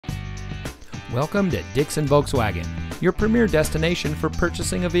Welcome to Dixon Volkswagen, your premier destination for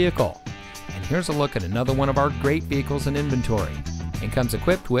purchasing a vehicle. And here's a look at another one of our great vehicles in inventory. It comes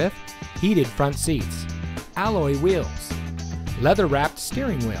equipped with heated front seats, alloy wheels, leather-wrapped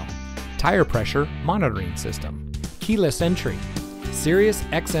steering wheel, tire pressure monitoring system, keyless entry, Sirius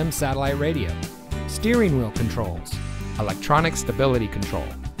XM satellite radio, steering wheel controls, electronic stability control,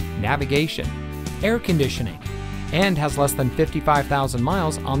 navigation, air conditioning, and has less than 55,000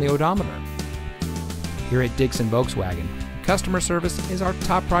 miles on the odometer. Here at Dixon Volkswagen, customer service is our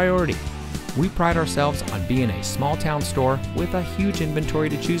top priority. We pride ourselves on being a small town store with a huge inventory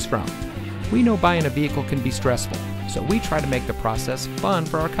to choose from. We know buying a vehicle can be stressful, so we try to make the process fun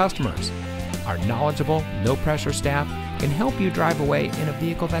for our customers. Our knowledgeable, no-pressure staff can help you drive away in a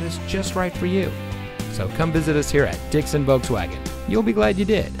vehicle that is just right for you. So come visit us here at Dixon Volkswagen. You'll be glad you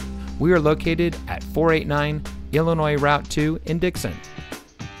did. We are located at 489 Illinois Route 2 in Dixon.